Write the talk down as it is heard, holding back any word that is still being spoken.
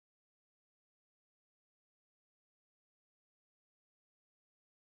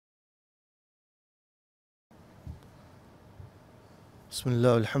بسم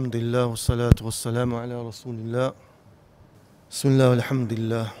الله والحمد لله والصلاة والسلام على رسول الله. بسم الله والحمد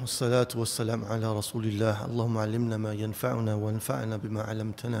لله والصلاة والسلام على رسول الله. اللهم علمنا ما ينفعنا وانفعنا بما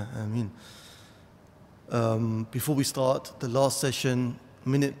علمتنا. Ameen. Before we start, the last session,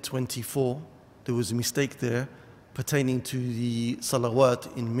 minute 24, there was a mistake there pertaining to the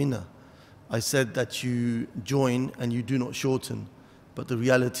salawat in Mina. I said that you join and you do not shorten, but the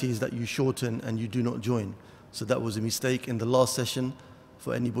reality is that you shorten and you do not join. So that was a mistake in the last session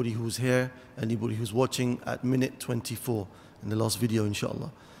for anybody who's here, anybody who's watching at minute 24 in the last video, inshallah.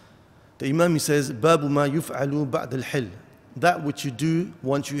 The Imam, he says, بَابُ مَا يُفْعَلُ بَعْدَ الْحِلِّ, that which you do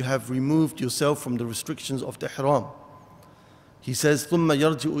once you have removed yourself from the restrictions of the ihram. He says, ثُمَّ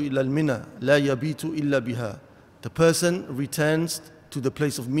يَرْجِعُ إِلَى الْمِنَى لَا يَبِيتُ إِلَّا بِهَا. The person returns to the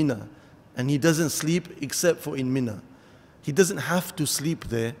place of Mina and he doesn't sleep except for in Mina. He doesn't have to sleep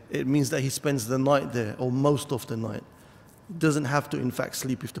there. It means that he spends the night there, or most of the night. He doesn't have to, in fact,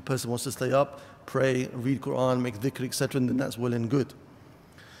 sleep. If the person wants to stay up, pray, read Quran, make dhikr, etc., then that's well and good.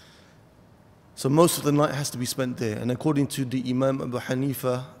 So most of the night has to be spent there. And according to the Imam Abu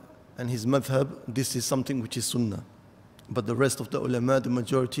Hanifa and his madhab, this is something which is sunnah. But the rest of the ulama, the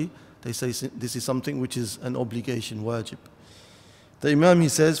majority, they say this is something which is an obligation, wajib. The Imam, he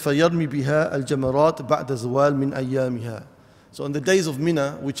says, فَيَرْمِ بِهَا الْجَمَرَاتِ بَعْدَ زَوَالٍ مِنْ أَيَّامِهَا. So on the days of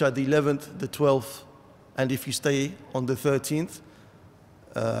Mina, which are the 11th, the 12th, and if you stay on the 13th,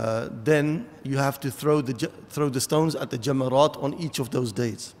 then you have to throw the stones at the jamarat on each of those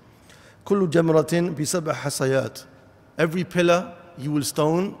days. كُلُّ جَمْرَةٍ بِسَبْعِ حَسَيَاتٍ. Every pillar you will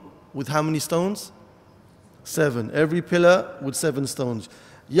stone with how many stones? 7. Every pillar with 7 stones.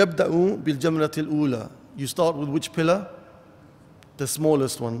 يَبْدَأُ بِالْجَمْرَةِ الْأُولَى. You start with which pillar? The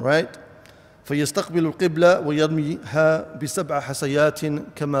smallest one, right? فيستقبل القبلة ويرميها بسبع حسيات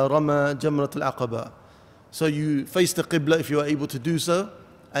كما رمى جمرة العقبة. So you face the Qibla if you are able to do so,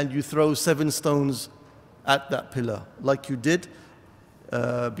 and you throw 7 stones at that pillar, like you did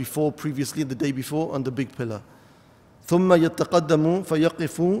previously, the day before, on the big pillar. ثم يتقدم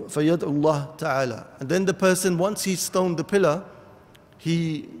فيقف فيدعو الله تعالى. And then the person, once he's stoned the pillar,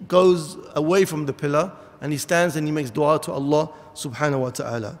 he goes away from the pillar and he stands and he makes dua to Allah subhanahu wa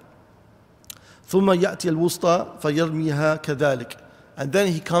ta'ala. ثم يأتي الوسطى فيرميها كذلك. And then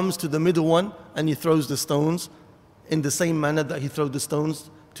he comes to the middle one and he throws the stones in the same manner that he throws the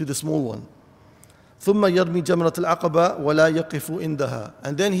stones to the small one. ثم يرمي جمرة العقبة ولا يقف عندها.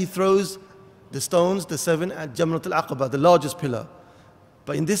 And then he throws the stones, the 7, at Jamrat al-Aqaba, the largest pillar.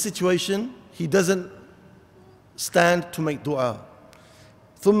 But in this situation, he doesn't stand to make dua.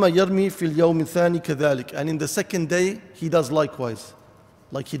 ثم يرمي في اليوم الثاني كذلك. And in the second day, he does likewise.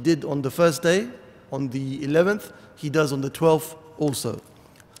 Like he did on the first day, on the 11th, he does on the 12th also.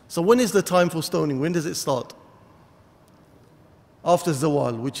 So when is the time for stoning? When does it start? After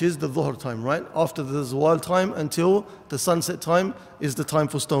Zawal, which is the Dhuhr time, right? After the Zawal time until the sunset time is the time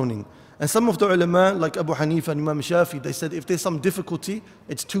for stoning. And some of the ulama, like Abu Hanifa and Imam Shafi, they said if there's some difficulty,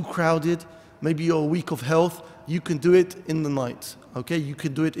 it's too crowded, maybe you're weak of health, you can do it in the night. Okay, you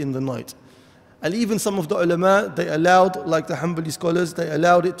can do it in the night. And even some of the ulama, they allowed, like the Hanbali scholars, they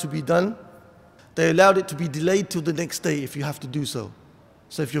allowed it to be done. They allowed it to be delayed till the next day if you have to do so.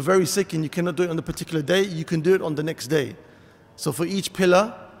 So if you're very sick and you cannot do it on a particular day, you can do it on the next day. So for each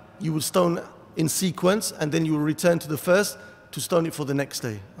pillar, you will stone in sequence and then you will return to the first to stone it for the next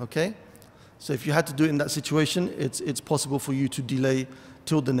day. Okay? So if you had to do it in that situation, it's possible for you to delay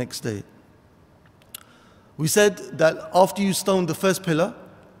till the next day. We said that after you stone the first pillar,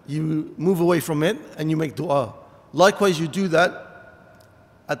 you move away from it and you make dua. Likewise, you do that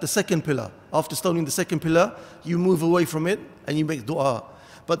at the second pillar. After stoning the second pillar, you move away from it and you make dua.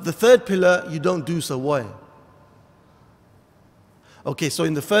 But the third pillar, you don't do so. Why? Okay, so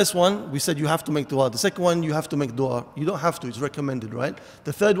in the first one, we said you have to make dua. The second one, you have to make dua. You don't have to, it's recommended, right?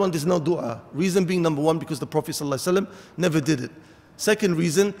 The third one, there's no dua. Reason being, number one, because the Prophet ﷺ never did it. Second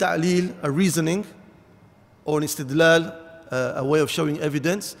reason, ta'leel, a reasoning, or an istidlal, a way of showing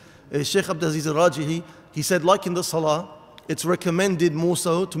evidence. Shaykh Abdul Aziz al-Rajihi, he said, like in the salah, it's recommended more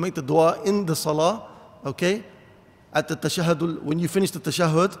so to make the dua in the salah, okay? At the tashahhud, when you finish the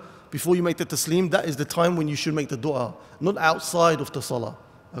tashahhud, before you make the taslim, that is the time when you should make the dua, not outside of the salah,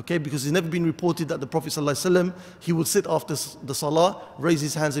 okay? Because it's never been reported that the Prophet ﷺ, he would sit after the salah, raise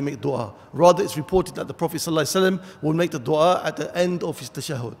his hands and make dua. Rather, it's reported that the Prophet ﷺ will make the dua at the end of his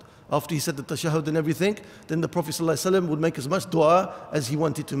tashahhud. After he said the tashahhud and everything, then the Prophet ﷺ would make as much dua as he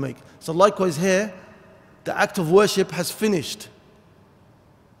wanted to make. So likewise here, the act of worship has finished.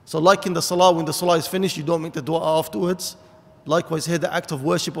 So like in the salah, when the salah is finished, you don't make the dua afterwards. Likewise here, the act of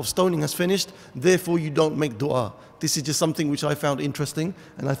worship of stoning has finished, therefore you don't make dua. This is just something which I found interesting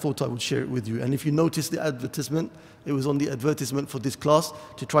and I thought I would share it with you. And if you notice the advertisement, it was on the advertisement for this class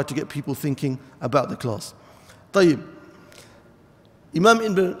to try to get people thinking about the class. طيب. Imam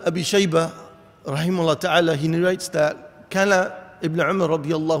Ibn Abi Shaybah, rahimahullah ta'ala, he narrates that كان ابن عمر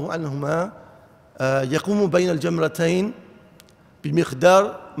رضي الله عنهما يقوم بين الجمرتين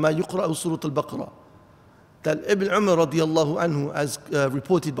بمقدار ما يقرأ سورة البقرة. That Ibn Umar radiallahu anhu, as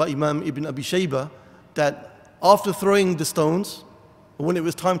reported by Imam Ibn Abi Shaybah, that after throwing the stones, when it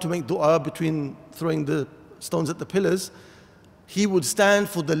was time to make dua between throwing the stones at the pillars, he would stand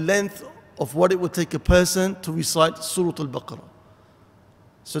for the length of what it would take a person to recite Surah Al-Baqarah.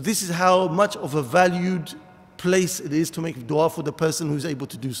 So this is how much of a valued place it is to make dua for the person who is able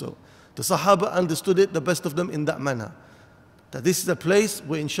to do so. The Sahaba understood it, the best of them, in that manner. That this is a place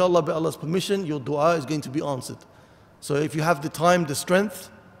where inshallah by Allah's permission your dua is going to be answered. So if you have the time, the strength,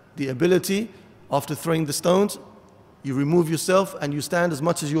 the ability, after throwing the stones, you remove yourself and you stand as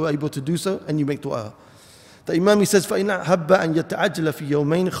much as you are able to do so and you make dua. The Imam, he says, فَإِنْ أَحَبَّ أَنْ يَتَعَجَّلَ فِي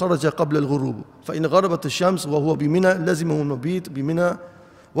يَوْمَيْنِ خَرَجَ قَبْلَ الْغُرُوبِ فَإِنْ غَرَبَتِ الشَّمْسُ وَهُوَ بِمِنَى لَزِمَهُ الْمَبِيتُ بِمِنَى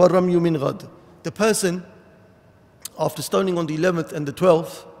وَالرَّمْيُ مِنْ غَدٍ. The person, after stoning on the 11th and the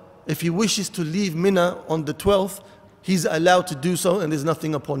 12th, if he wishes to leave Mina on the 12th, he's allowed to do so and there's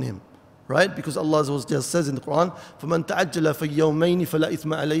nothing upon him. Right? Because Allah just says in the Quran, فَمَنْ تَعَجَّلَ فِي يَوْمَيْنِ فَلَا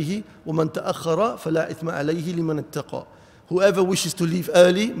إِثْمَ عَلَيْهِ وَمَنْ تَأَخَّرَ فَلَا إِثْمَ عَلَيْهِ لِمَنِ اتَّقَى. Whoever wishes to leave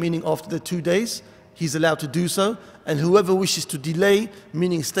early, meaning after the 2 days, he's allowed to do so. And whoever wishes to delay,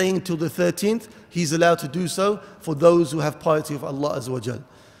 meaning staying till the 13th, he's allowed to do so for those who have piety of Allah Azza wa Jal.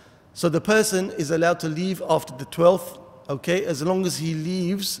 So the person is allowed to leave after the 12th, okay, as long as he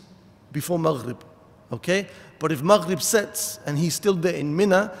leaves before Maghrib, okay? But if Maghrib sets and he's still there in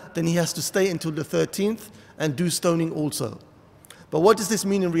Mina, then he has to stay until the 13th and do stoning also. But what does this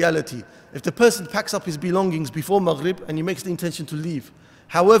mean in reality? If the person packs up his belongings before Maghrib and he makes the intention to leave,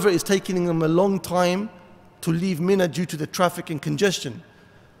 however, it's taking him a long time to leave Mina due to the traffic and congestion,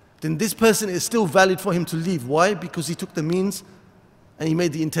 then this person is still valid for him to leave. Why? Because he took the means and he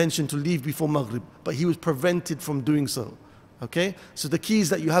made the intention to leave before Maghrib, but he was prevented from doing so. Okay? So the key is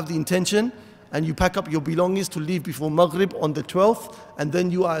that you have the intention and you pack up your belongings to leave before Maghrib on the 12th, and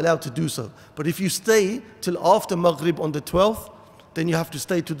then you are allowed to do so. But if you stay till after Maghrib on the 12th, then you have to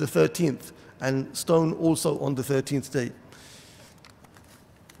stay to the 13th and stone also on the 13th day.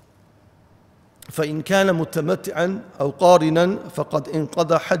 فإن كان متمتعا أو قارنا فقد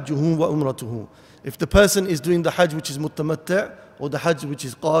انقضى حجه وعمرته. If the person is doing the Hajj which is mutamattu' or the Hajj which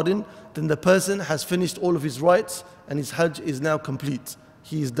is qarin, then the person has finished all of his rights and his Hajj is now complete.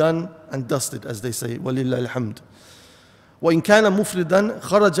 He is done and dusted, as they say. وَلِلَّهِ الْحَمْدِ. وَإِنْ كَانَ مُفْرِدًا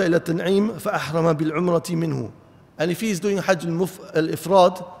خَرَجَ إِلَى التَّنْعِيمِ فَأَحْرَمَ بِالْعُمْرَةِ مِنْهُ. And if he is doing Hajj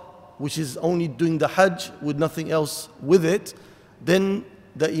al-Ifrad, which is only doing the Hajj with nothing else with it, then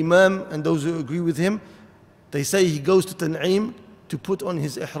the Imam and those who agree with him, they say he goes to Tan'im to put on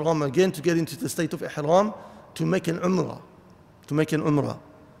his Ihram again, to get into the state of Ihram, to make an Umrah. To make an Umrah.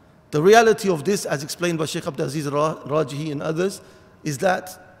 The reality of this, as explained by Shaykh Abdul Aziz Rajihi and others, is that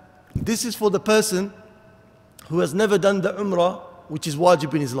this is for the person who has never done the Umrah, which is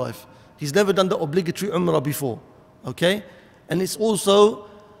wajib in his life. He's never done the obligatory Umrah before. Okay? And it's also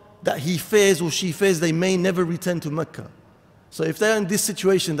that he fears or she fears they may never return to Mecca. So if they're in this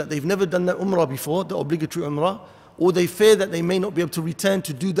situation that they've never done the Umrah before, the obligatory Umrah, or they fear that they may not be able to return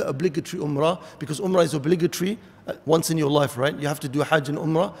to do the obligatory Umrah, because Umrah is obligatory once in your life, right? You have to do Hajj and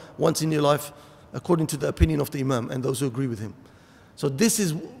Umrah once in your life, according to the opinion of the Imam and those who agree with him. So this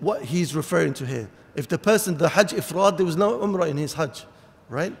is what he's referring to here. If the person, the Hajj Ifrad, there was no Umrah in his Hajj,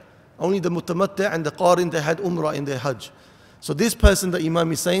 right? Only the Mutamattu' and the Qarin, they had Umrah in their Hajj. So this person, the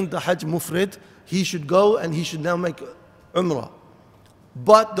Imam is saying, the Hajj Mufrid, he should go and he should now make Umrah.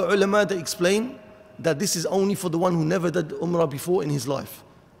 But the ulama, they explain that this is only for the one who never did Umrah before in his life,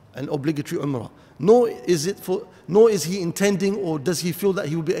 an obligatory Umrah. Nor is he intending, or does he feel that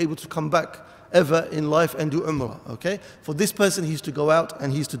he will be able to come back ever in life and do Umrah. Okay? For this person, he is to go out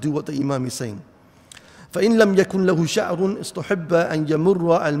and he is to do what the Imam is saying. فَإِن لَمْ يَكُنْ لَهُ شَعْرٌ اسْتُحِبَّ أَنْ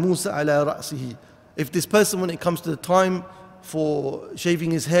يَمُرَّ الْمُوسَ عَلَى رَأْسِهِ. If this person, when it comes to the time for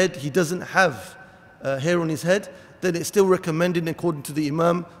shaving his head, he doesn't have hair on his head, then it's still recommended, according to the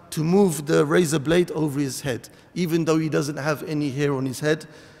Imam, to move the razor blade over his head, even though he doesn't have any hair on his head.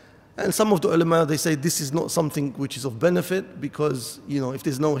 And some of the ulama, they say this is not something which is of benefit, because, if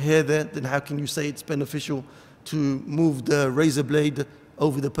there's no hair there, then how can you say it's beneficial to move the razor blade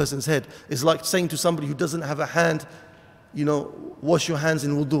over the person's head? It's like saying to somebody who doesn't have a hand, wash your hands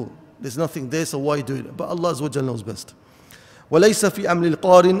in wudu. There's nothing there, so why do it? But Allah Azza wa Jalla knows best. وَلَيْسَ فِي أَمْلِ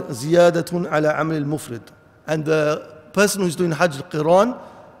الْقَارِنِ زِيَادَةٌ عَلَى عَمْلِ الْمُفْرِدِ. And the person who's doing Hajj al-Qiran,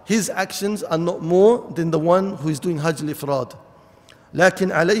 his actions are not more than the one who is doing Hajj al-Ifrad.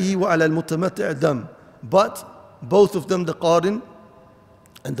 لكن عليه وعلى المتمتع دم. But both of them, the Qarin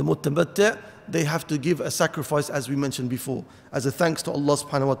and the Mutamatти', they have to give a sacrifice, as we mentioned before, as a thanks to Allah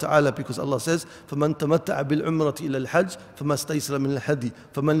subhanahu wa ta'ala, because Allah says, فَمَنْ تَمَتَّعَ بِالْعُمْرَةِ إِلَى الْحَجِّ فَمَا اسْتَيْسَرَ مِنَ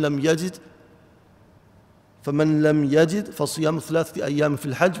الْهَدْيِ فمن لم يجد فصيام ثلاثة أيام في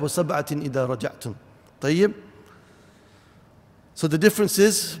الحج وسبعة إذا رجعتم. طيب. So the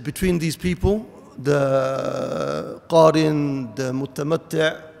differences between these people, the Qarin, the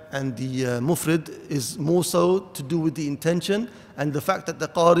Mutamatти' and the Mufrid, is more so to do with the intention and the fact that the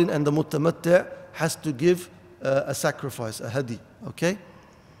Qarin and the Mutamatти' has to give a sacrifice, a hadi. Okay?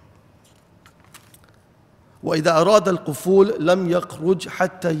 وإذا أراد القفول لم يخرج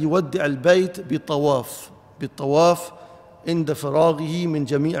حتى يودع البيت بالطواف عند فراغه من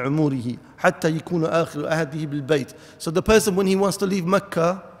جميع أموره حتى يكون آخر عهده بالبيت. So the person, when he wants to leave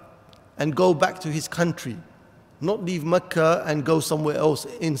Mecca and go back to his country, not leave Mecca and go somewhere else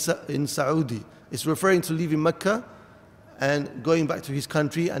in Saudi. It's referring to leaving Mecca and going back to his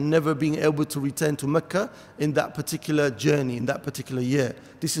country and never being able to return to Mecca in that particular journey, in that particular year.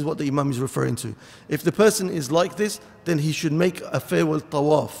 This is what the Imam is referring to. If the person is like this, then he should make a farewell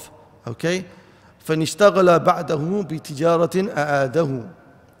tawaf. Okay? فَنِشْتَغَلَ بَعْدَهُ بِتِجَارَةٍ أَعَادَهُ.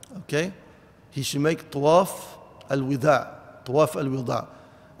 Okay? He should make tawaf al-wida'. Tawaf al-wida'.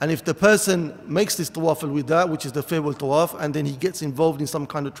 And if the person makes this tawaf al-wida', which is the farewell tawaf, and then he gets involved in some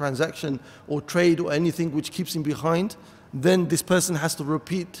kind of transaction or trade or anything which keeps him behind, then this person has to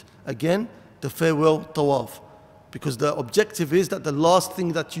repeat again the farewell tawaf. Because the objective is that the last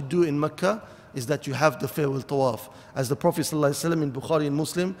thing that you do in Mecca is that you have the farewell tawaf. As the Prophet ﷺ in Bukhari and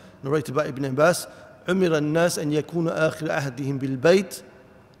Muslim, narrated by Ibn Abbas, عُمِرَ النَّاسِ أَنْ يَكُونَ آخِرَ أَهْدِهِمْ بِالْبَيْتِ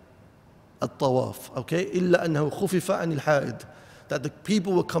الطواف. Okay? إِلَّا أَنَّهُ خُفِفَ عَنِ الْحَائِدِ. That the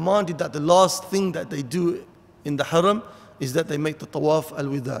people were commanded that the last thing that they do in the haram is that they make the tawaf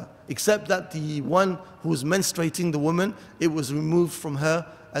al-wida. Except that the one who was menstruating, the woman, it was removed from her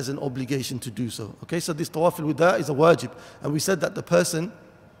as an obligation to do so. Okay, so this tawaf al-wida is a wajib. And we said that the person,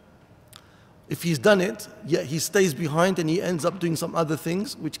 if he's done it, yet he stays behind and he ends up doing some other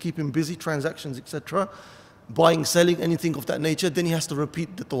things which keep him busy, transactions, etc., buying, selling, anything of that nature, then he has to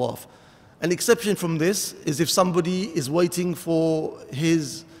repeat the tawaf. An exception from this is if somebody is waiting for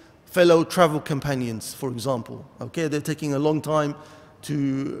his fellow travel companions, for example. Okay, they're taking a long time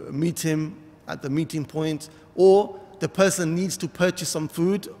to meet him at the meeting point, or the person needs to purchase some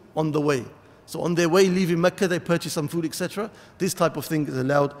food on the way. So on their way leaving Mecca, they purchase some food, etc. This type of thing is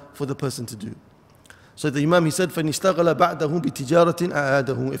allowed for the person to do. So the Imam, he said, فَنِشْتَغَلَ بَعْدَهُ بِتِجَارَةٍ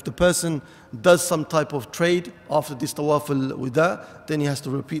أَعَادَهُ. If the person does some type of trade after this tawaf al-wida, then he has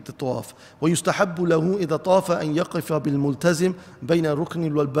to repeat the tawaf. وَيُسْتَحَبُّ لَهُ إِذَا طَافَ أَنْ يَقِفَ بِالْمُلْتَزِمِ بَيْنَ الرُّكْنِ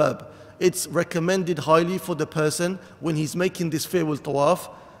وَالْبَابِ. It's recommended highly for the person, when he's making this farewell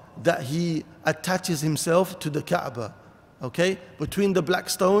tawaf, that he attaches himself to the Kaaba, okay, between the black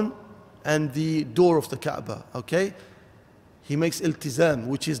stone and the door of the Kaaba, okay. He makes iltizam,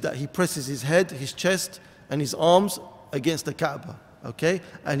 which is that he presses his head, his chest and his arms against the Kaaba, okay,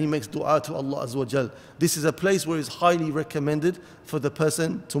 and he makes dua to Allah Azza wa Jal. This is a place where it's highly recommended for the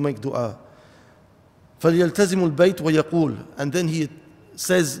person to make dua. فَلْيَلْتَزِمُ الْبَيْتِ وَيَقُولُ. And then he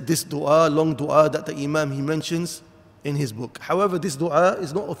says this dua, long dua that the Imam, he mentions in his book. However, this dua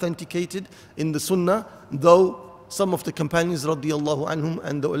is not authenticated in the Sunnah, though some of the companions radiallahu anhum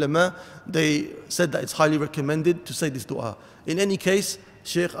and the ulama, they said that it's highly recommended to say this dua. In any case,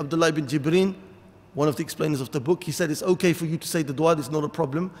 Shaykh Abdullah ibn Jibreen, one of the explainers of the book, he said it's okay for you to say the dua, it's not a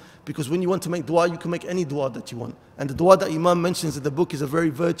problem, because when you want to make dua, you can make any dua that you want. And the dua that Imam mentions in the book is a very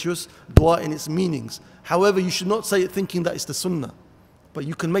virtuous dua in its meanings. However, you should not say it thinking that it's the Sunnah, but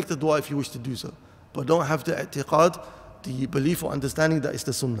you can make the dua if you wish to do so. But don't have the i'tiqad, the belief or understanding that it's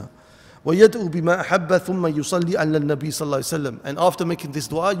the Sunnah. وَيَدْعُ بِمَا أَحَبَّ ثُمَّ يُصَلِّي عَلَى النَّبِي صلى الله عليه وسلم. And after making this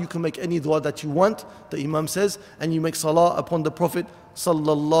dua, you can make any dua that you want, the Imam says, and you make salah upon the Prophet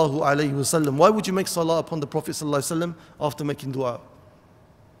sallallahu alayhi wasallam. Why would you make salah upon the Prophet sallallahu alayhi wasallam after making dua?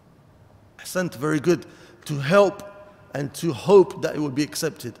 Ahsant, very good. To help and to hope that it will be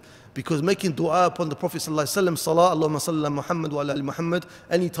accepted. Because making dua upon the Prophet sallallahu alayhi wasallam, salah, Allahumma salli ala Muhammad wa ala ali Muhammad,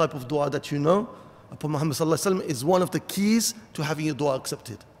 any type of dua that you know upon Muhammad sallallahu alayhi wasallam is one of the keys to having your dua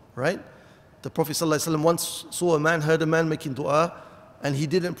accepted. Right? The Prophet ﷺ once saw a man, heard a man making dua, and he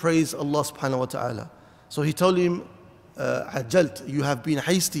didn't praise Allah subhanahu wa ta'ala. So he told him, Ajalt, you have been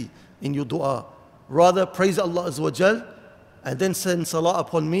hasty in your dua. Rather praise Allah Azza wa Jal, and then send salah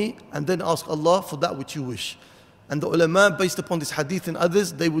upon me, and then ask Allah for that which you wish. And the ulama, based upon this hadith and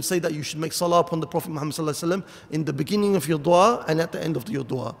others, they would say that you should make salah upon the Prophet Muhammad in the beginning of your dua and at the end of your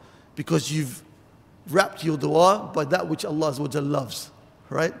dua, because you've wrapped your dua by that which Allah Azza wa Jal loves.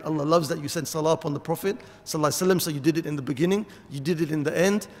 Right? Allah loves that you send salah upon the Prophet ﷺ, so you did it in the beginning, you did it in the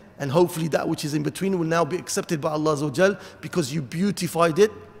end, and hopefully that which is in between will now be accepted by Allah Azza wa Jal because you beautified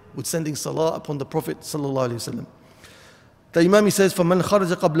it with sending salah upon the Prophet ﷺ. The Imam says, فَمَنْ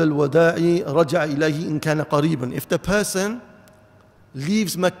خَرَجَ قَبْلَ الْوَدَاءِ رَجَعَ إِلَيْهِ إِنْ كَانَ قَرِيبًا. If the person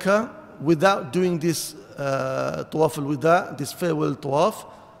leaves Mecca without doing this tawaf al-wada', this farewell tawaf,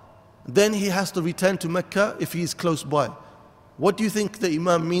 then he has to return to Mecca if he is close by. What do you think the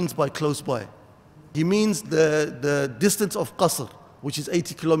Imam means by close by? He means the distance of Qasr, which is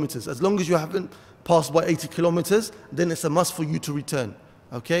 80 kilometers. As long as you haven't passed by 80 kilometers, then it's a must for you to return.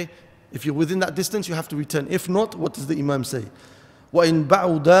 Okay? If you're within that distance, you have to return. If not, what does the Imam say? وَإِن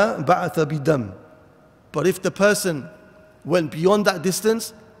بَعُدَ بَعَثَ بِدَمٍ. But if the person went beyond that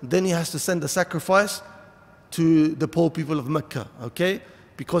distance, then he has to send a sacrifice to the poor people of Mecca. Okay?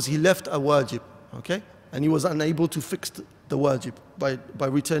 Because he left a wajib. Okay? And he was unable to fix the wajib by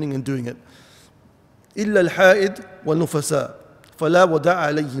returning and doing it. إِلَّا الْحَائِدْ وَالنُّفَسَاء فَلَا وَدَعَ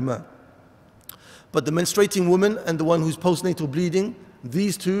عَلَيْهِمَا. But the menstruating woman and the one who's postnatal bleeding,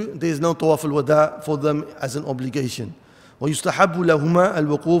 these two, there is no tawaf al-wada' for them as an obligation. وَيُسْتَحَبُّ لَهُمَا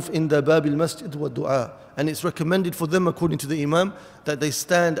الْوُقُوفِ إِنْدَ بَابِ الْمَسْجِدِ وَالدُّعَاء. And it's recommended for them, according to the Imam, that they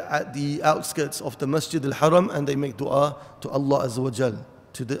stand at the outskirts of the Masjid al-Haram and they make dua to Allah Azza wa Jal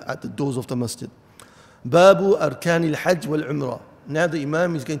at the doors of the masjid. Babu Arkan al-Hajj wal-Umrah. Now the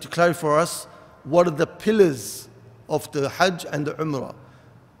Imam is going to clarify for us what are the pillars of the Hajj and the Umrah.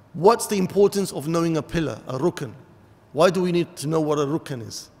 What's the importance of knowing a pillar, a rukn? Why do we need to know what a rukn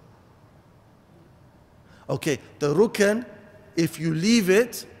is? Okay, the rukn, if you leave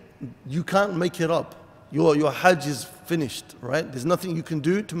it, you can't make it up. Your Hajj is finished, right? There's nothing you can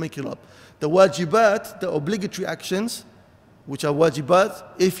do to make it up. The wajibat, the obligatory actions, which are wajibat,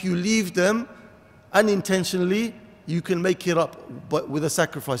 if you leave them unintentionally, you can make it up but with a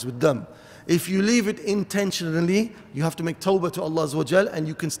sacrifice, with them. If you leave it intentionally, you have to make tawbah to Allah Azza wa Jal, and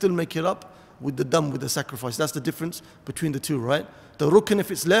you can still make it up with the dam, with the sacrifice. That's the difference between the two, right? The rukn,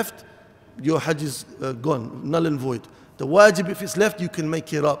 if it's left, your Hajj is gone, null and void. The wajib, if it's left, you can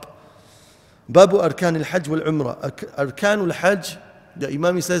make it up. Babu Arkan al-Hajj wal-Umrah. Arkan al-Hajj, the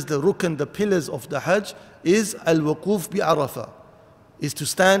Imam says the rukn, the pillars of the Hajj is al-Wuquf bi Arafah, is to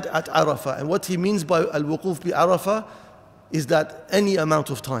stand at Arafah. And what he means by al-Wuquf bi Arafah is that any amount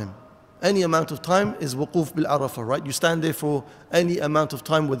of time. Any amount of time is Wuquf bil Arafah, right? You stand there for any amount of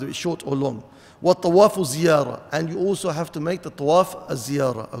time, whether it's short or long. What tawafu ziyarah, and you also have to make the tawaf as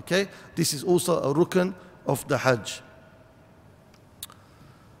ziyarah, okay? This is also a rukn of the Hajj.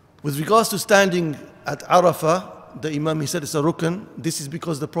 With regards to standing at Arafah, the Imam, he said it's a rukn. This is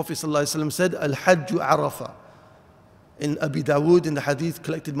because the Prophet ﷺ said, Al-Hajju Arafah. In Abi Dawood, in the hadith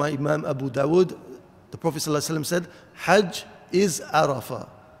collected by Imam Abu Dawood, the Prophet ﷺ said, Hajj is Arafah,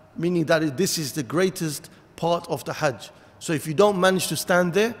 meaning that this is the greatest part of the Hajj. So if you don't manage to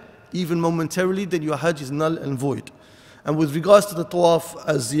stand there, even momentarily, then your Hajj is null and void. And with regards to the Tawaf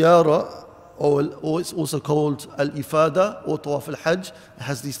al-Ziyarah, or it's also called al-Ifada or Tawaf al-Hajj, it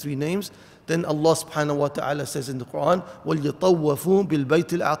has these three names, then Allah subhanahu wa ta'ala says in the Quran, وَلْيَطَوَّفُوا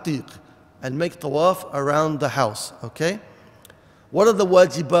بِالْبَيْتِ الْعَتِيقِ, and make tawaf around the house, okay? What are the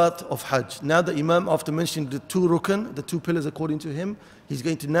wajibat of Hajj? Now the Imam, after mentioning the two rukn, the two pillars according to him, he's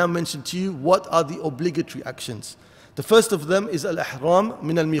going to now mention to you what are the obligatory actions. The first of them is al-ihram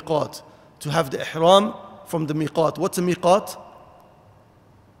min al-miqat, to have the ihram from the miqat. What's a miqat?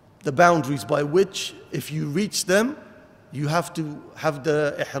 The boundaries by which, if you reach them, you have to have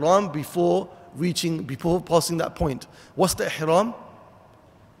the ihram before passing that point. What's the ihram?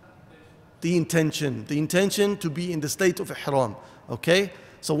 The intention to be in the state of ihram, okay?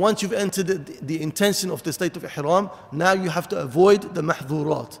 So once you've entered the intention of the state of ihram, now you have to avoid the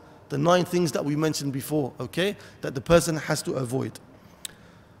mahdhurat, the 9 things that we mentioned before, okay? That the person has to avoid.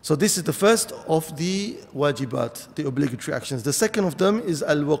 So this is the first of the wajibat, the obligatory actions. The second of them is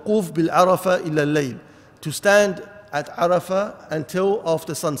al-waquf bil Arafah ila al-layl, to stand at Arafah until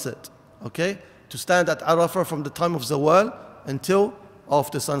after sunset, okay? To stand at Arafah from the time of zawal until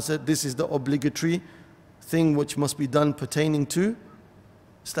after sunset. This is the obligatory thing which must be done pertaining to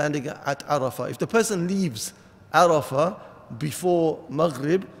standing at Arafah. If the person leaves Arafah before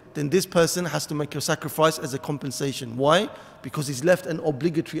Maghrib, then this person has to make a sacrifice as a compensation. Why? Because he's left an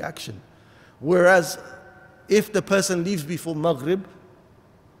obligatory action. Whereas if the person leaves before Maghrib,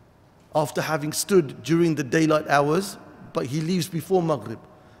 after having stood during the daylight hours, but he leaves before Maghrib,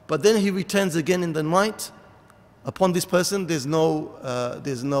 but then he returns again in the night, Upon this person, there's no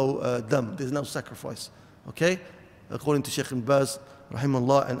dam, there's no sacrifice. Okay? According to Shaykh ibn Baz,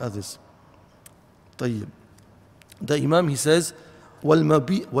 rahimahullah, and others. طيب. The Imam, he says,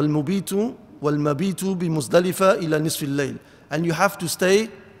 وَالْمَبِيتُ بِمُزْدَلِفَةِ إِلَى نِصْفِ اللَّيْلِ. And you have to stay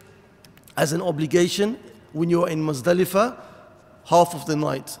as an obligation when you are in Muzdalifah, half of the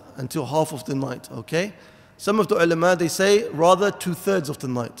night, until half of the night, okay? Some of the ulama, they say rather 2/3 of the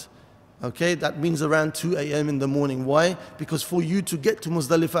night. Okay, that means around 2 a.m. in the morning. Why? Because for you to get to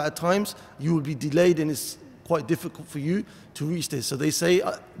Muzdalifah at times, you will be delayed and it's quite difficult for you to reach this. So they say,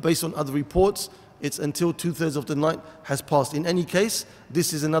 based on other reports, it's until 2/3 of the night has passed. In any case,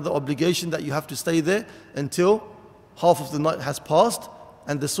 this is another obligation that you have to stay there until half of the night has passed,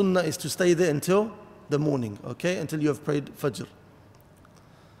 and the sunnah is to stay there until the morning, okay, until you have prayed Fajr.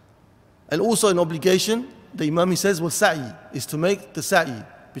 And also an obligation, the Imam, he says, وَالسَّعِي, is to make the sa'i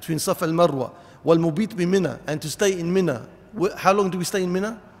between Safa and Marwa, وَالْمُبِيتُ بِمِنَى, and to stay in Mina. How long do we stay in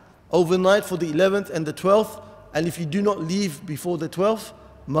Mina? Overnight for the 11th and the 12th, and if you do not leave before the 12th,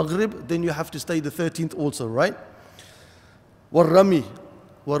 Maghrib, then you have to stay the 13th also, right? وَالرَّمِي,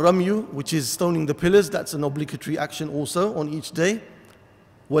 which is stoning the pillars, that's an obligatory action also on each day.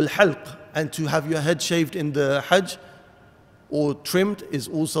 وَالْحَلْقِ, and to have your head shaved in the Hajj or trimmed is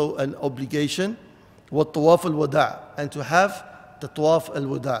also an obligation. وَالطَّوَافُ الْوَدَاعِ, and to have the Tawaf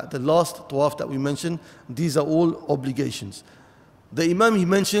al-Wada', the last Tawaf that we mentioned, these are all obligations. The Imam, he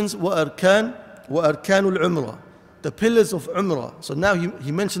mentions وَأَرْكَانُ الْعُمْرَةِ, the pillars of Umrah. So now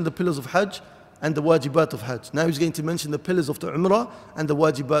he mentioned the pillars of Hajj and the wajibat of Hajj. Now he's going to mention the pillars of the Umrah and the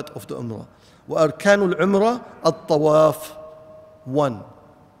wajibat of the Umrah. وَأَرْكَانُ الْعُمْرَةِ الطَّوَافُ, one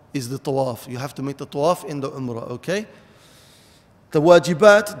is the Tawaf. You have to make the Tawaf in the Umrah, okay? The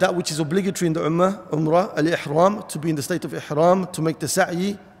wajibat, that which is obligatory in the Umrah, al-ihram, to be in the state of ihram, to make the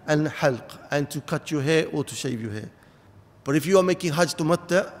sa'i, and halq, and to cut your hair or to shave your hair. But if you are making Hajj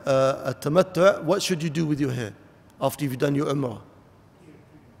tamattu', what should you do with your hair after you've done your Umrah?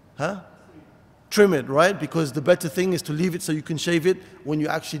 Huh? Trim it, right? Because the better thing is to leave it so you can shave it when you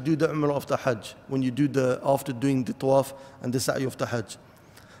actually do the Umrah of the Hajj, when you do after doing the Tawaf and the sa'i of the Hajj.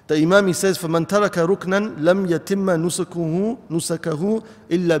 The Imam, he says, فَمَنْ تَرَكَ رُكْنًا لَمْ يَتِمَّ نُسَكَهُ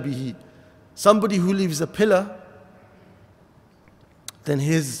إِلَّا بِهِ. Somebody who leaves a pillar, then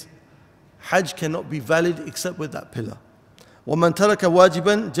his Hajj cannot be valid except with that pillar. وَمَنْ تَرَكَ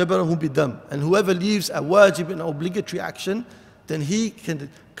وَاجِبًا جَبَرَهُ بِالدَّمِ. And whoever leaves a wajib, an obligatory action, then he can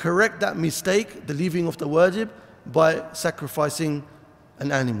correct that mistake, the leaving of the wajib, by sacrificing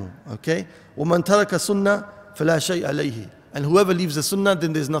an animal. Okay? وَمَنْ تَرَكَ سُنَّةً فَلَا شَيْءَ عَلَيْهِ. And whoever leaves the sunnah,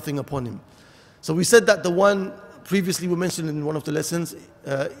 then there's nothing upon him. So we said that the one previously we mentioned in one of the lessons,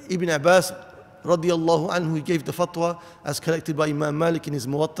 Ibn Abbas radiyallahu anhu, he gave the fatwa as collected by Imam Malik in his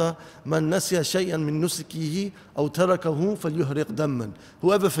Muwatta, Man nasiya shay'an min nusikihi aw tarakahu falyuhriq damman.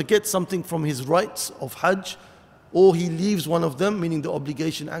 Whoever forgets something from his rites of Hajj, or he leaves one of them, meaning the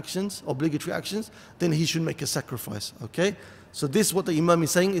obligatory actions, then he should make a sacrifice. Okay? So this, what the Imam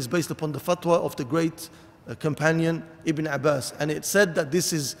is saying, is based upon the fatwa of the great companion Ibn Abbas, and it said that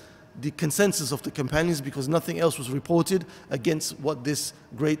this is the consensus of the companions because nothing else was reported against what this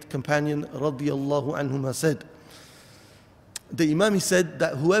great companion radiyallahu anhuma said. The Imam, he said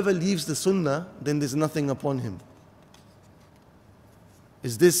that whoever leaves the sunnah, then there's nothing upon him.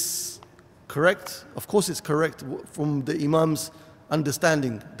 Is this correct? Of course it's correct from the Imam's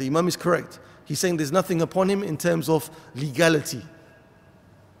understanding. The Imam is correct. He's saying there's nothing upon him in terms of legality.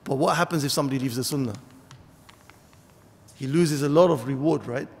 But what happens if somebody leaves the sunnah? He loses a lot of reward,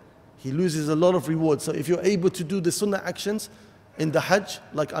 right? He loses a lot of reward. So if you're able to do the sunnah actions in the Hajj,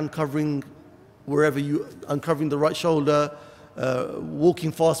 like uncovering uncovering the right shoulder,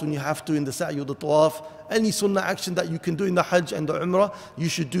 walking fast when you have to in the sa'i or the tawaf, any sunnah action that you can do in the Hajj and the Umrah, you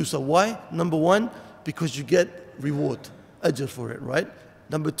should do so. Why? Number one, because you get reward, ajr for it, right?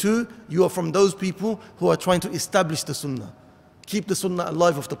 Number two, you are from those people who are trying to establish the sunnah. Keep the sunnah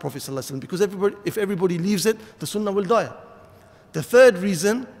alive of the Prophet ﷺ, because if everybody leaves it, the sunnah will die. The third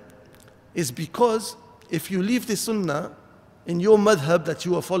reason is because if you leave the sunnah in your madhab that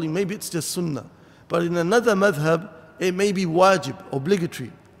you are following, maybe it's just sunnah, but in another madhab, it may be wajib,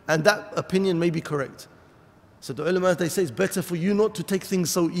 obligatory, and that opinion may be correct. So the ulama, they say it's better for you not to take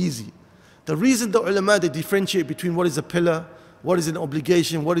things so easy. The reason the ulama, they differentiate between what is a pillar, what is an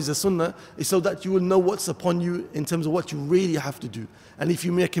obligation, what is a sunnah, is so that you will know what's upon you in terms of what you really have to do. And if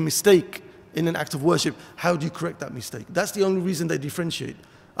you make a mistake in an act of worship, how do you correct that mistake? That's the only reason they differentiate.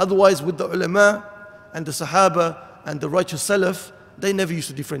 Otherwise, with the ulama and the sahaba and the righteous salaf, they never used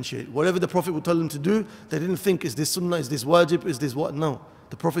to differentiate. Whatever the Prophet would tell them to do, they didn't think, is this sunnah, is this wajib, is this what? No.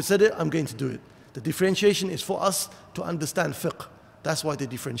 The Prophet said it, I'm going to do it. The differentiation is for us to understand fiqh. That's why they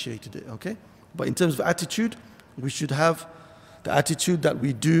differentiated it, okay? But in terms of attitude, we should have the attitude that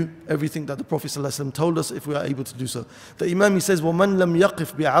we do everything that the Prophet ﷺ told us if we are able to do so. The Imam, he says, وَمَنْ لَمْ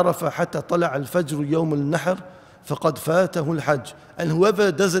يَقِفْ بِعَرَفَ حَتَّى طَلَعَ الْفَجْرُ يَوْمَ النَّحْرِ فَقَدْ فَاتَهُ الْحَجِّ. And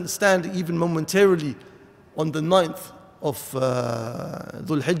whoever doesn't stand even momentarily on the 9th of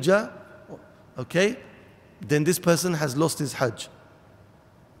Dhul Hijjah, okay, then this person has lost his Hajj.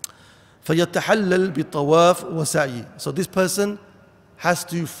 فَيَتَحَلَّلْ بِالطَّوَافِ وَسَعْيِ. So this person has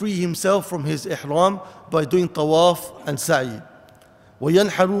to free himself from his ihram by doing tawaf and sa'i.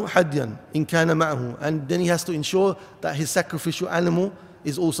 وَيَنْحَرُ حَدْيًا إِنْ كَانَ مَعَهُ. And then he has to ensure that his sacrificial animal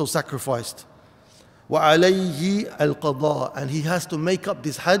is also sacrificed. وَعَلَيْهِ الْقَضَاء. And he has to make up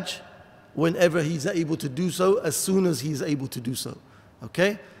this Hajj whenever he's able to do so, as soon as he's able to do so.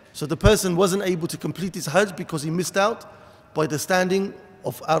 Okay? So the person wasn't able to complete his Hajj because he missed out by the standing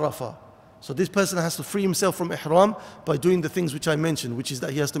of Arafah. So this person has to free himself from ihram by doing the things which I mentioned, which is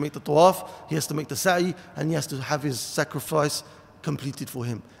that he has to make the tawaf, he has to make the sa'i, and he has to have his sacrifice completed for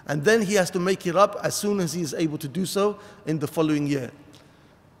him. And then he has to make it up as soon as he is able to do so in the following year.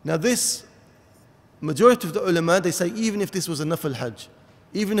 Now this, majority of the ulama, they say even if this was a nafil hajj,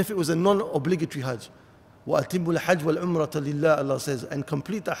 even if it was a non-obligatory hajj, وَأَتِمُّ الْحَجْ وَالْعُمْرَةَ لِلَّهِ, Allah says, and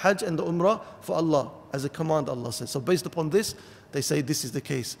complete the hajj and the umrah for Allah, as a command, Allah says. So based upon this, they say this is the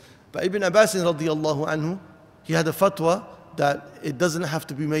case. But Ibn Abbas radiallahu anhu, he had a fatwa that it doesn't have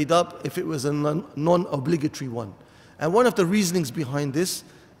to be made up if it was a non-obligatory one. And one of the reasonings behind this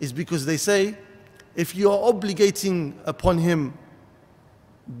is because they say, if you are obligating upon him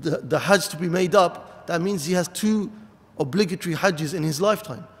the hajj to be made up, that means he has 2 obligatory hajjs in his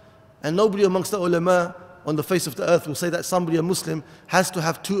lifetime. And nobody amongst the ulama on the face of the earth will say that somebody, a Muslim, has to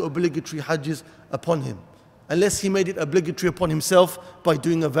have 2 obligatory hajjs upon him, unless he made it obligatory upon himself by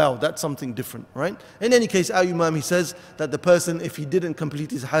doing a vow. That's something different, right? In any case, our Imam, he says that the person, if he didn't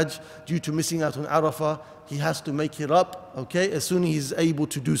complete his Hajj due to missing out on Arafah, he has to make it up, okay, as soon as he's able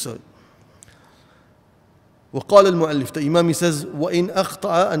to do so. وقال المؤلف, the Imam, he says, وإن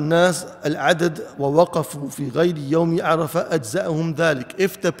أخطأ الناس العدد ووقفوا في غير يوم عرفة أجزأهم ذلك.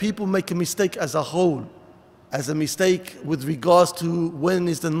 If the people make a mistake as a whole, as a mistake with regards to when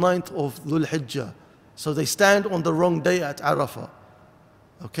is the 9th of Dhul Hijjah, so they stand on the wrong day at Arafah.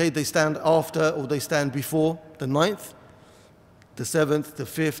 Okay, they stand after or they stand before the 9th, the 7th, the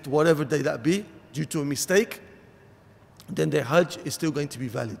 5th, whatever day that be, due to a mistake, then their Hajj is still going to be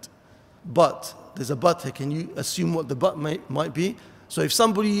valid. But, there's a but here, can you assume what the but might be? So if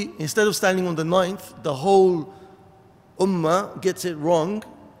somebody, instead of standing on the 9th, the whole ummah gets it wrong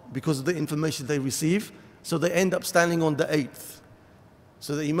because of the information they receive, so they end up standing on the 8th.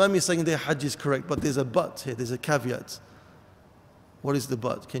 So the Imam is saying their Hajj is correct, but there's a but here, there's a caveat. What is the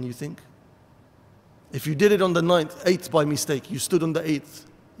but? Can you think? If you did it on the 8th by mistake, you stood on the 8th,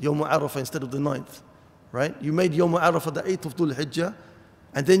 Yawm Arafah instead of the 9th, right? You made Yawm Arafah the 8th of Dhul Hijjah,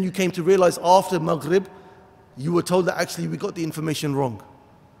 and then you came to realize after Maghrib, you were told that actually we got the information wrong.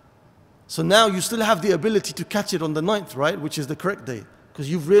 So now you still have the ability to catch it on the 9th, right? Which is the correct day,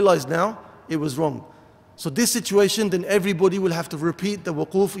 because you've realized now it was wrong. So this situation, then everybody will have to repeat the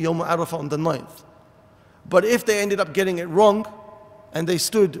wuquf Yawm Arafah on the 9th. But if they ended up getting it wrong, and they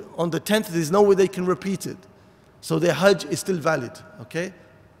stood on the 10th, there's no way they can repeat it. So their Hajj is still valid, okay?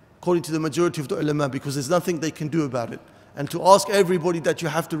 According to the majority of the ulama, because there's nothing they can do about it. And to ask everybody that you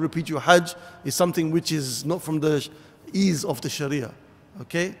have to repeat your Hajj is something which is not from the ease of the Sharia,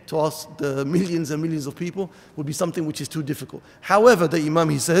 okay? To ask the millions and millions of people would be something which is too difficult. However, the Imam,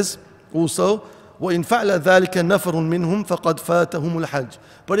 he says also, وَإِن فَعْلَ ذَلِكَ نَفَرٌ مِّنْهُمْ فَقَدْ فَاتَهُمُ الْحَجِّ.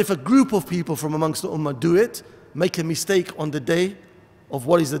 But if a group of people from amongst the ummah do it, make a mistake on the day of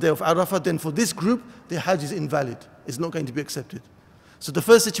what is the day of Arafah, then for this group, their Hajj is invalid. It's not going to be accepted. So the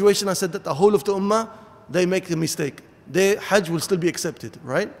first situation, I said that the whole of the ummah, they make a mistake. Their Hajj will still be accepted,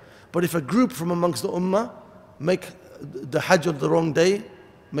 right? But if a group from amongst the ummah make the Hajj on the wrong day,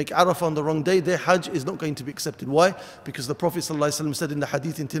 make Arafah on the wrong day, their Hajj is not going to be accepted. Why? Because the Prophet ﷺ said in the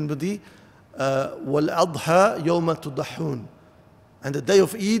hadith in Tirmidhi, وَالْأَضْحَى يَوْمَ تُضَحُونَ. And the day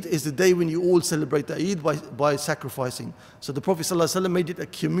of Eid is the day when you all celebrate the Eid by sacrificing. So the Prophet ﷺ made it a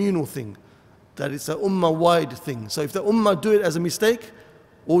communal thing, that it's an ummah-wide thing. So if the ummah do it as a mistake,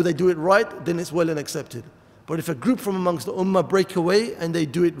 or they do it right, then it's well and accepted. But if a group from amongst the ummah break away and they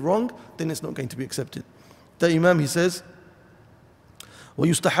do it wrong, then it's not going to be accepted. The Imam, he says,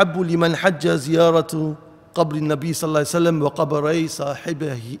 وَيُسْتَحَبُّ لِمَنْ حَجَّ زِيَارَةُ قَبْرِ النَّبِي صلى الله عليه وسلم وَقَبَرَيْ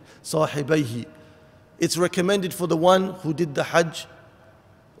صَاحِبَيْهِ. It's recommended for the one who did the Hajj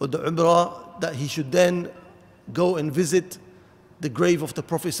or the Umrah that he should then go and visit the grave of the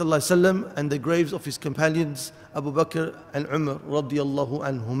Prophet ﷺ and the graves of his companions Abu Bakr and Umar radiyallahu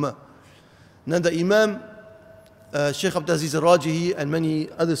anhuma. Now the Imam Shaykh Abdul Aziz Al-Rajihi and many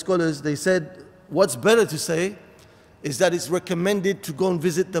other scholars, they said what's better to say is that it's recommended to go and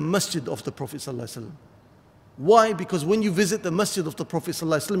visit the masjid of the Prophet ﷺ. Why? Because when you visit the masjid of the Prophet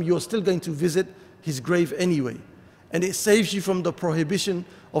ﷺ, you are still going to visit his grave anyway. And it saves you from the prohibition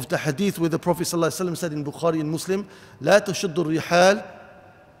of the hadith where the Prophet ﷺ said in Bukhari and Muslim, لا تشد الرحال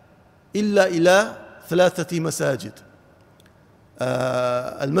إلا إلى ثلاثة مساجد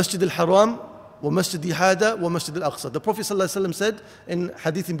المسجد الحرام ومسجد هذا ومسجد الأقصى. The Prophet ﷺ said in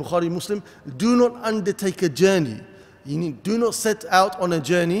hadith in Bukhari and Muslim, do not undertake a journey. Do not set out on a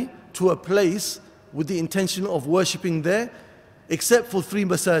journey to a place with the intention of worshipping there except for 3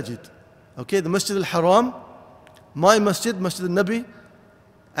 masajid. Okay, the Masjid al-Haram, my masjid, Masjid al-Nabi,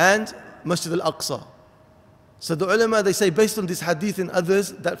 and Masjid al-Aqsa. So the ulama, they say based on this hadith and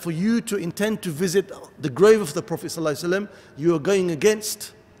others, that for you to intend to visit the grave of the Prophet ﷺ, you are going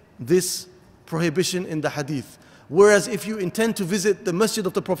against this prohibition in the hadith. Whereas if you intend to visit the masjid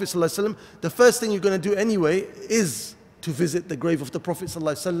of the Prophet ﷺ, the first thing you're going to do anyway is to visit the grave of the Prophet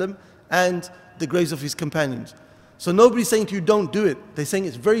ﷺ and the graves of his companions. So nobody's saying to you don't do it. They're saying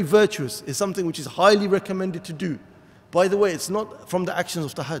it's very virtuous. It's something which is highly recommended to do. By the way, it's not from the actions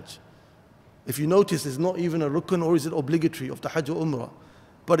of the Hajj. If you notice, it's not even a rukun or is it obligatory of the Hajj or Umrah.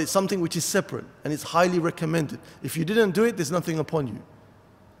 But it's something which is separate and it's highly recommended. If you didn't do it, there's nothing upon you.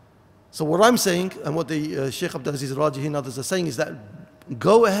 So what I'm saying, and what the Shaykh Abdul Aziz Al-Rajihi and others are saying, is that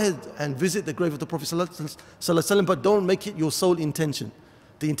go ahead and visit the grave of the Prophet ﷺ, but don't make it your sole intention.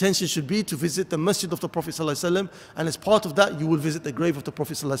 The intention should be to visit the masjid of the Prophet ﷺ, and as part of that, you will visit the grave of the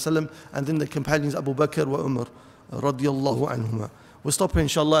Prophet ﷺ, and then the companions Abu Bakr wa Umar radiyallahu anhuma. We'll stop here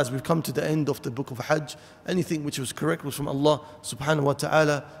inshallah as we've come to the end of the book of Hajj. Anything which was correct was from Allah subhanahu wa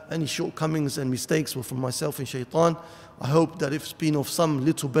ta'ala. Any shortcomings and mistakes were from myself and shaitan. I hope that if it's been of some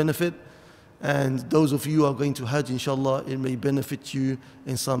little benefit, and those of you who are going to Hajj, inshallah, it may benefit you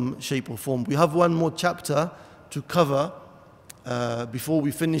in some shape or form. We have one more chapter to cover before we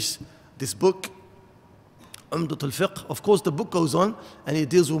finish this book, Umdat al-Fiqh. Of course, the book goes on and it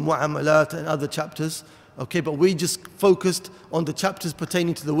deals with mu'amalat and other chapters. Okay, but we just focused on the chapters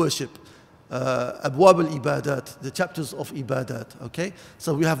pertaining to the worship. Abwab al-Ibadat, the chapters of Ibadat. Okay,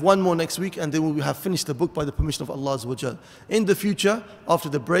 so we have one more next week and then we will have finished the book by the permission of Allah Azza wa Jal. In the future, after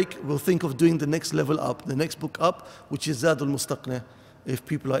the break, we'll think of doing the next level up, the next book up, which is Zad al-Mustaqni, if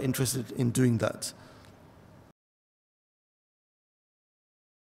people are interested in doing that.